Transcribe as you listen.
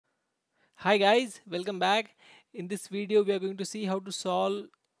Hi guys, welcome back. In this video, we are going to see how to solve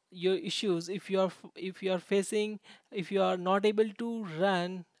your issues if you are facing if you are not able to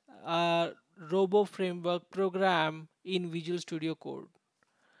run a Robo Framework program in Visual Studio Code.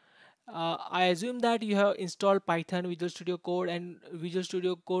 I assume that you have installed Python, Visual Studio Code, and Visual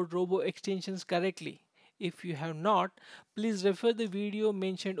Studio Code Robo extensions correctly. If you have not, please refer the video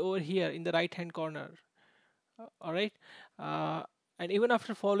mentioned over here in the right hand corner. All right. uh, and even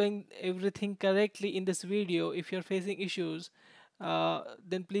after following everything correctly in this video, if you're facing issues,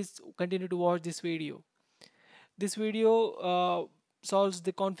 then please continue to watch this video. This video solves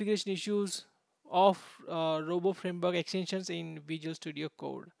the configuration issues of Robo Framework extensions in Visual Studio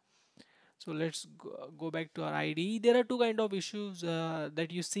Code. So let's go back to our IDE. There are two kind of issues that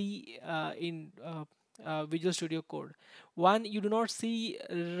you see in Visual Studio Code. One, you do not see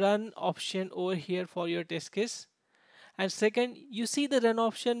run option over here for your test case, and second, you see the run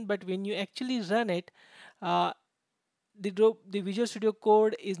option, but when you actually run it, uh, the Visual Studio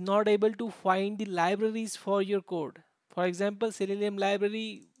Code is not able to find the libraries for your code. For example, Selenium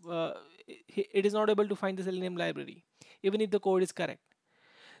library, it is not able to find the Selenium library even if the code is correct.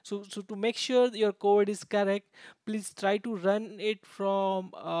 So to make sure your code is correct, please try to run it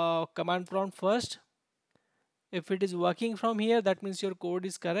from command prompt first. If it is working from here, that means your code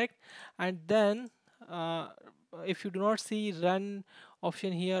is correct. And then uh, if you do not see run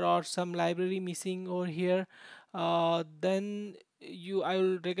option here or some library missing over here, then I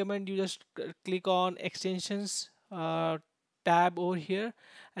will recommend you just click on extensions tab over here,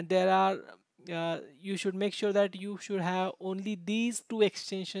 and there are you should make sure that you should have only these two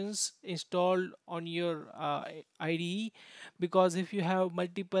extensions installed on your IDE, because if you have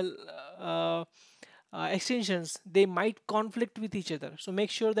multiple extensions, they might conflict with each other. So make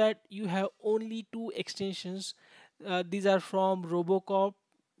sure that you have only two extensions. These are from Robocorp.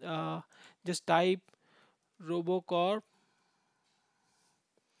 Just type Robocorp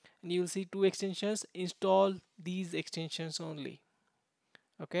and you will see two extensions. Install these extensions only.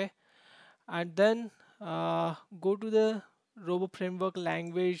 Okay, and then go to the Robo Framework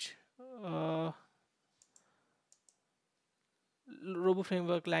language. Uh, Robo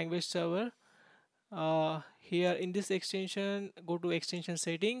Framework language server. Here in this extension, go to extension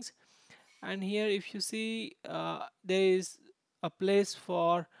settings, and here if you see there is a place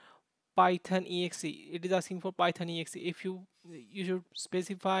for Python exe. It is asking for Python exe. If you should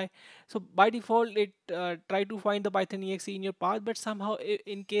specify. So by default it try to find the Python exe in your path, but somehow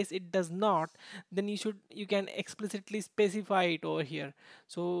in case it does not, then you can explicitly specify it over here.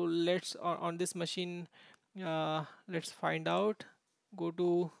 So let's on this machine, let's find out. Go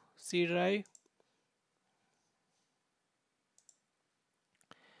to C drive.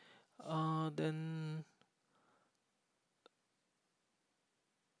 Then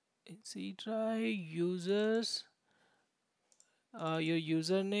in C drive users, your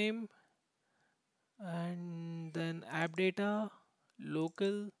username, and then app data,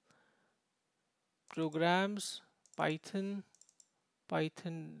 local, programs, Python,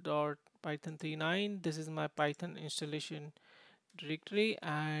 Python 39. This is my Python installation directory,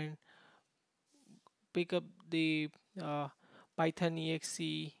 and pick up the uh, Python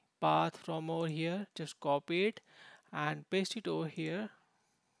exe path from over here. Just copy it and paste it over here.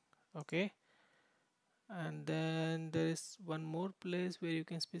 Okay, and then there is one more place where you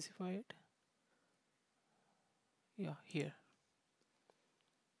can specify it. Yeah, here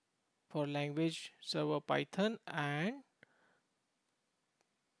for language server Python and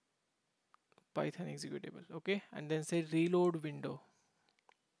Python executable. Okay, and then say reload window.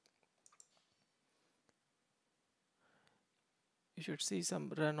 You should see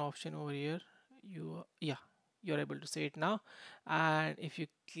some run option over here. Yeah, you're able to see it now. And if you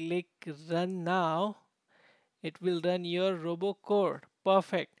click run now, it will run your robo code.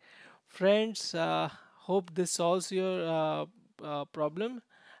 Perfect. Friends, hope this solves your problem.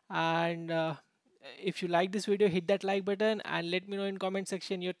 And if you like this video, hit that like button and let me know in comment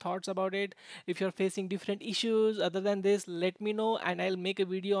section your thoughts about it. If you're facing different issues other than this, let me know and I'll make a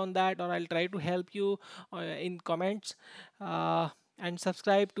video on that, or I'll try to help you in comments. uh, and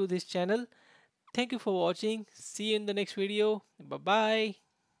subscribe to this channel. Thank you for watching. See you in the next video. Bye bye.